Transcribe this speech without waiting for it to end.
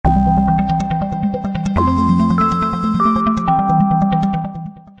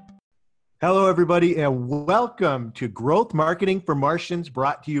Hello, everybody, and welcome to Growth Marketing for Martians,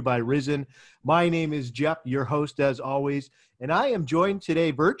 brought to you by Risen. My name is Jeff, your host as always, and I am joined today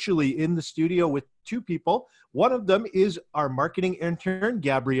virtually in the studio with two people. One of them is our marketing intern,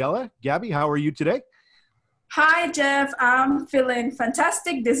 Gabriella. Gabby, how are you today? Hi, Jeff. I'm feeling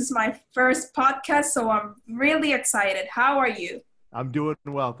fantastic. This is my first podcast, so I'm really excited. How are you? I'm doing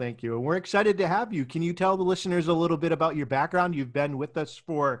well, thank you. And we're excited to have you. Can you tell the listeners a little bit about your background? You've been with us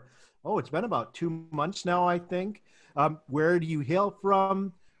for, it's been about 2 months now, I think. Where do you hail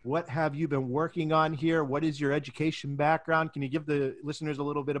from? What have you been working on here? What is your education background? Can you give the listeners a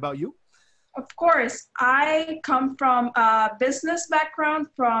little bit about you? Of course, I come from a business background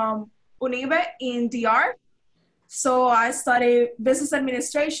from Unive in DR. So I studied business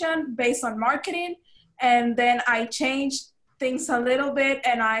administration based on marketing, and then I changed things a little bit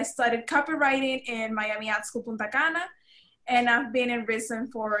and I studied copywriting in Miami Ad School Punta Cana. And I've been in Risen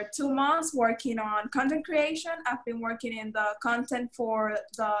for 2 months working on content creation. I've been working in the content for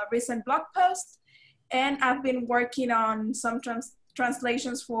the recent blog post, and I've been working on some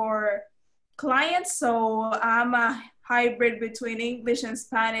translations for clients. So I'm a hybrid between English and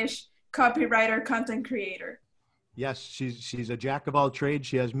Spanish copywriter, content creator. Yes, she's a jack of all trades.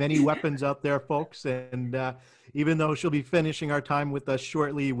 She has many weapons out there, folks. And even though she'll be finishing our time with us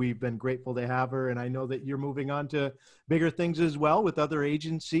shortly, we've been grateful to have her. And I know that you're moving on to bigger things as well with other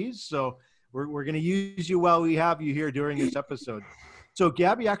agencies. So we're going to use you while we have you here during this episode. So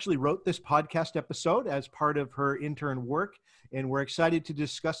Gabby actually wrote this podcast episode as part of her intern work. And we're excited to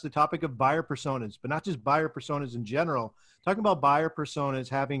discuss the topic of buyer personas, but not just buyer personas in general, talking about buyer personas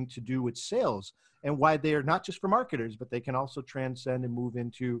having to do with sales and why they are not just for marketers, but they can also transcend and move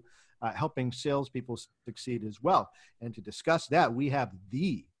into helping salespeople succeed as well. And to discuss that, we have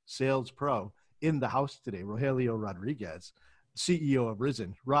the sales pro in the house today, Rogelio Rodriguez, CEO of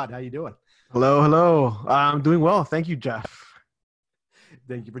Risen. Rod, how you doing? Hello. I'm doing well. Thank you, Jeff.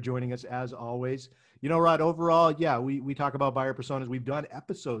 Thank you for joining us as always. You know, Rod, overall, yeah, we talk about buyer personas. We've done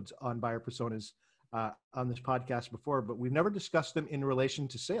episodes on buyer personas on this podcast before, but we've never discussed them in relation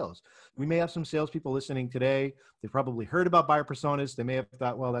to sales. We may have some salespeople listening today. They've probably heard about buyer personas. They may have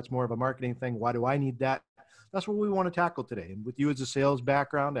thought, well, that's more of a marketing thing. Why do I need that? That's what we want to tackle today. And with you as a sales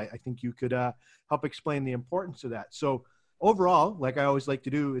background, I think you could help explain the importance of that. So overall, like I always like to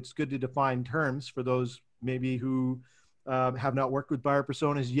do, it's good to define terms for those maybe who have not worked with buyer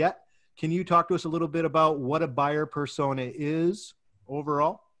personas yet. Can you talk to us a little bit about what a buyer persona is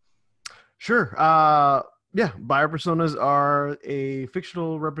overall? Sure. Yeah, buyer personas are a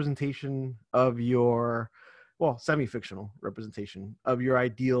fictional representation of your, semi-fictional representation of your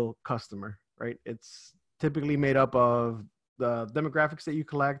ideal customer, right? It's typically made up of the demographics that you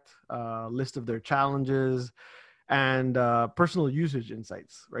collect, list of their challenges, and personal usage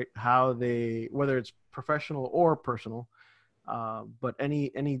insights, right? How they, whether it's professional or personal, but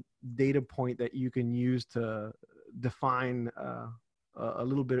any data point that you can use to define a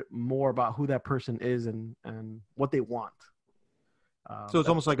little bit more about who that person is and what they want. So it's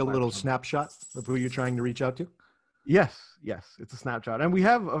almost like a little snapshot of who you're trying to reach out to? Yes, it's a snapshot. And we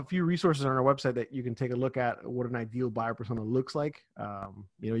have a few resources on our website that you can take a look at what an ideal buyer persona looks like.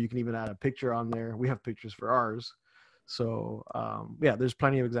 You can even add a picture on there. We have pictures for ours. So there's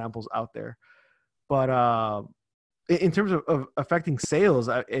plenty of examples out there. But in terms of affecting sales,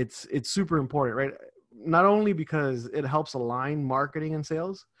 it's super important, right? Not only because it helps align marketing and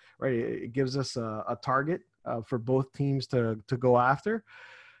sales, right? It gives us a target for both teams to go after,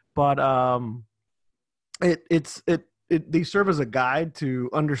 but they serve as a guide to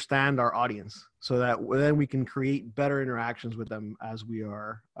understand our audience, so that then we can create better interactions with them as we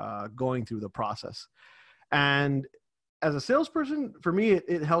are going through the process. And as a salesperson, for me,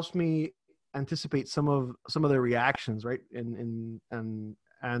 it helps me anticipate some of their reactions, right? And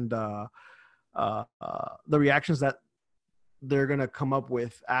the reactions that they're going to come up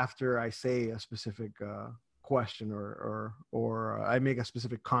with after I say a specific question or I make a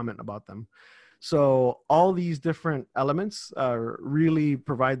specific comment about them. So all these different elements really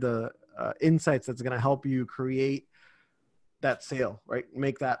provide the insights that's going to help you create that sale, right?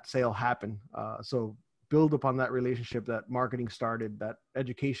 Make that sale happen. So build upon that relationship that marketing started, that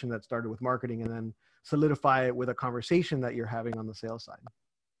education that started with marketing, and then solidify it with a conversation that you're having on the sales side.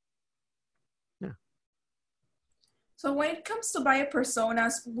 Yeah. So when it comes to buyer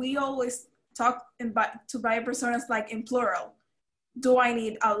personas, we always talk to buyer personas like in plural. Do I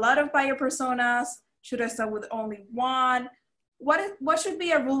need a lot of buyer personas? Should I start with only one? What should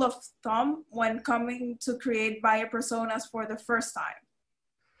be a rule of thumb when coming to create buyer personas for the first time?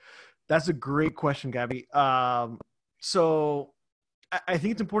 That's a great question, Gabby. So I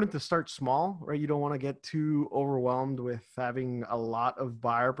think it's important to start small, right? You don't want to get too overwhelmed with having a lot of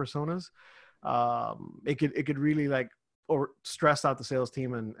buyer personas. It could really like or stress out the sales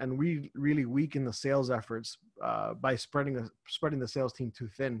team and we really weaken the sales efforts by spreading the sales team too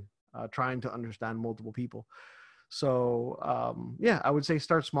thin, trying to understand multiple people. So yeah, I would say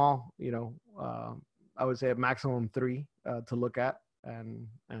start small. I would say a maximum 3 to look at, and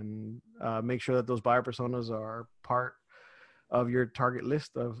make sure that those buyer personas are part of your target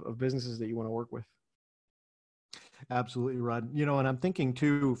list of businesses that you want to work with. Absolutely, Rod. And I'm thinking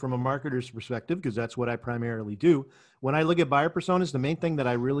too, from a marketer's perspective, because that's what I primarily do. When I look at buyer personas, the main thing that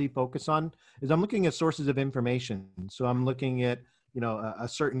I really focus on is I'm looking at sources of information. So I'm looking at, a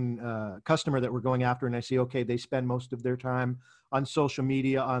certain customer that we're going after, and I see, okay, they spend most of their time on social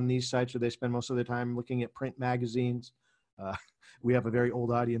media on these sites, or they spend most of their time looking at print magazines. We have a very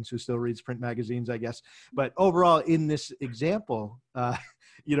old audience who still reads print magazines, I guess. But overall, in this example,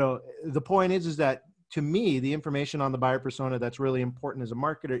 the point is that to me, the information on the buyer persona that's really important as a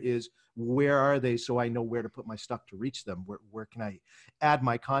marketer is where are they, so I know where to put my stuff to reach them. Where can I add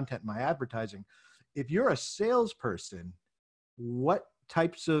my content, my advertising? If you're a salesperson, what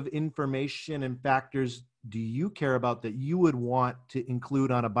types of information and factors do you care about that you would want to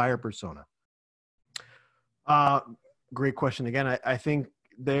include on a buyer persona? Great question. Again, I think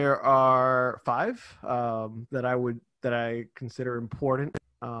there are 5 that I consider important.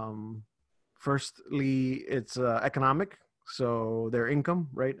 Firstly, it's economic, so their income,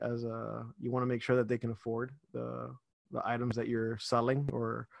 right? You want to make sure that they can afford the items that you're selling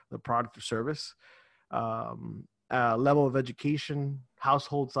or the product or service. Level of education,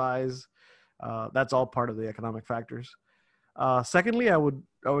 household size, that's all part of the economic factors. Secondly, I would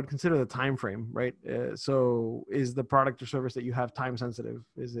consider the time frame, right? So is the product or service that you have time sensitive?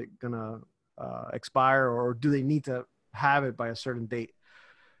 Is it gonna expire, or do they need to have it by a certain date?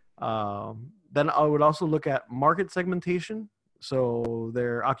 Then I would also look at market segmentation. So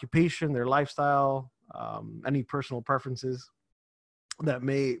their occupation, their lifestyle, any personal preferences that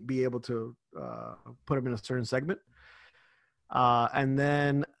may be able to put them in a certain segment. And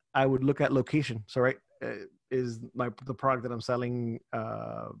then I would look at location. So, right, is the product that I'm selling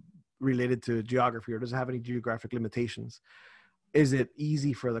related to geography, or does it have any geographic limitations? Is it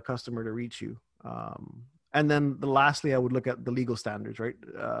easy for the customer to reach you? And then lastly, I would look at the legal standards, right?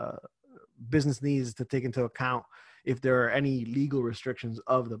 Business needs to take into account if there are any legal restrictions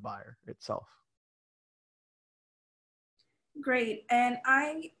of the buyer itself. Great. And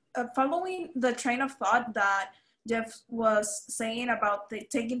following the train of thought that Jeff was saying about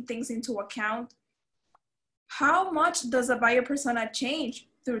taking things into account, how much does a buyer persona change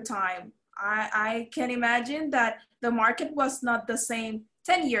through time? I can imagine that the market was not the same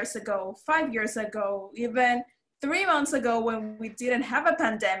 10 years ago, 5 years ago, even 3 months ago when we didn't have a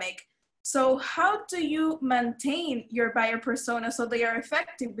pandemic. So how do you maintain your buyer persona so they are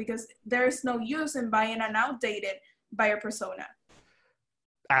effective? Because there's no use in buying an outdated buyer persona.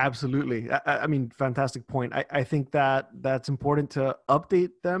 Absolutely. I mean, fantastic point. I think that's important to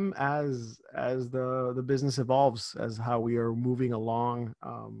update them as the business evolves, as how we are moving along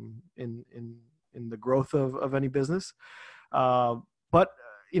in the growth of any business. But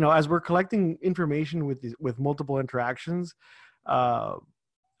as we're collecting information with multiple interactions,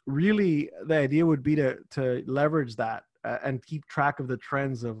 really the idea would be to leverage that and keep track of the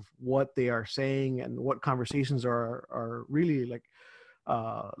trends of what they are saying and what conversations are really like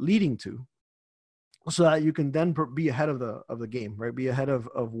leading to, so that you can then be ahead of the game, right? Be ahead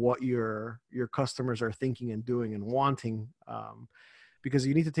of what your customers are thinking and doing and wanting, because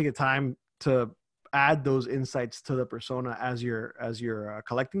you need to take a time to add those insights to the persona as you're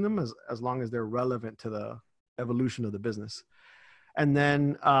collecting them, as long as they're relevant to the evolution of the business. And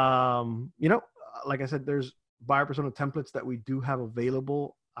then like I said, there's buyer persona templates that we do have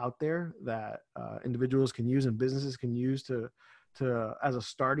available out there that individuals can use and businesses can use to as a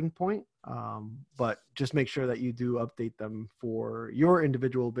starting point, but just make sure that you do update them for your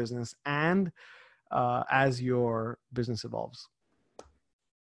individual business and as your business evolves.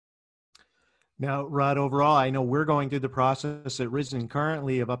 Now, Rod, overall, I know we're going through the process at Risen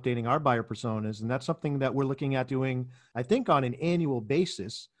currently of updating our buyer personas, and that's something that we're looking at doing, I think, on an annual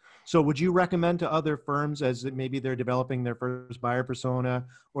basis. So would you recommend to other firms, as maybe they're developing their first buyer persona,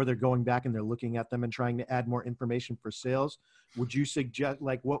 or they're going back and they're looking at them and trying to add more information for sales, would you suggest,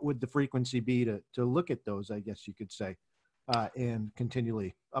 like, what would the frequency be to look at those, I guess you could say, and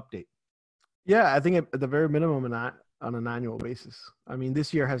continually update? Yeah, I think at the very minimum on an annual basis. I mean,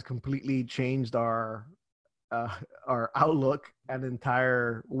 this year has completely changed our outlook and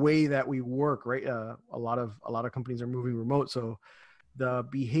entire way that we work, right? A lot of companies are moving remote. So the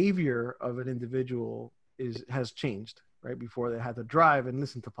behavior of an individual has changed, right? Before they had to drive and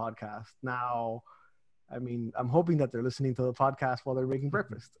listen to podcasts. Now, I mean, I'm hoping that they're listening to the podcast while they're making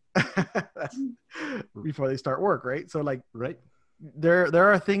breakfast before they start work, right? So like, Right. There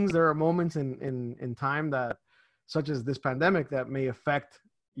are moments in time that, such as this pandemic, that may affect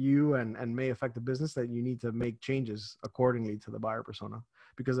you and may affect the business, that you need to make changes accordingly to the buyer persona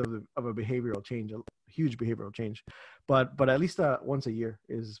because of a behavioral change, a huge behavioral change. But at least once a year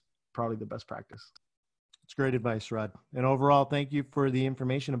is probably the best practice. It's great advice, Rod. And overall, thank you for the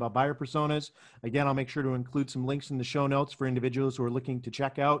information about buyer personas. Again, I'll make sure to include some links in the show notes for individuals who are looking to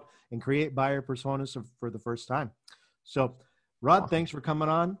check out and create buyer personas for the first time. So, Rod, thanks for coming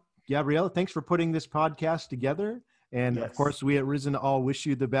on. Gabriella, thanks for putting this podcast together. And Yes. of course, we at Risen all wish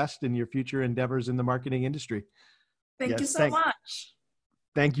you the best in your future endeavors in the marketing industry. Thank you Yes, so much.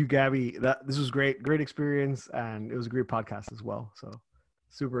 Thank you, Gabby. This was great experience, and it was a great podcast as well. So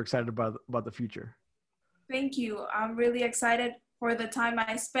super excited about the future. Thank you. I'm really excited for the time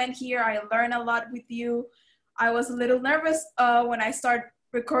I spent here. I learned a lot with you. I was a little nervous when I started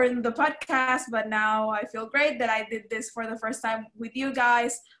recording the podcast, but now I feel great that I did this for the first time with you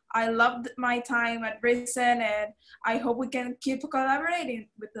guys. I loved my time at Risen, and I hope we can keep collaborating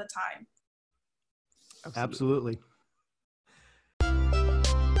with the time. Absolutely.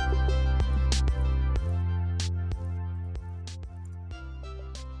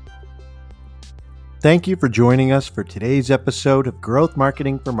 Thank you for joining us for today's episode of Growth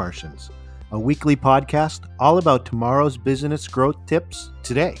Marketing for Martians, a weekly podcast all about tomorrow's business growth tips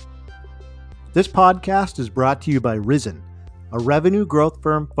today. This podcast is brought to you by Risen, a revenue growth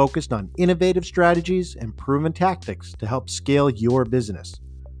firm focused on innovative strategies and proven tactics to help scale your business.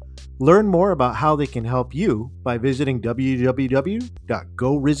 Learn more about how they can help you by visiting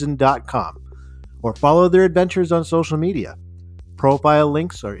www.gorisen.com or follow their adventures on social media. Profile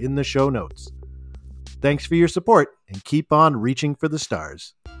links are in the show notes. Thanks for your support and keep on reaching for the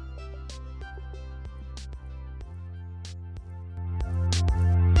stars.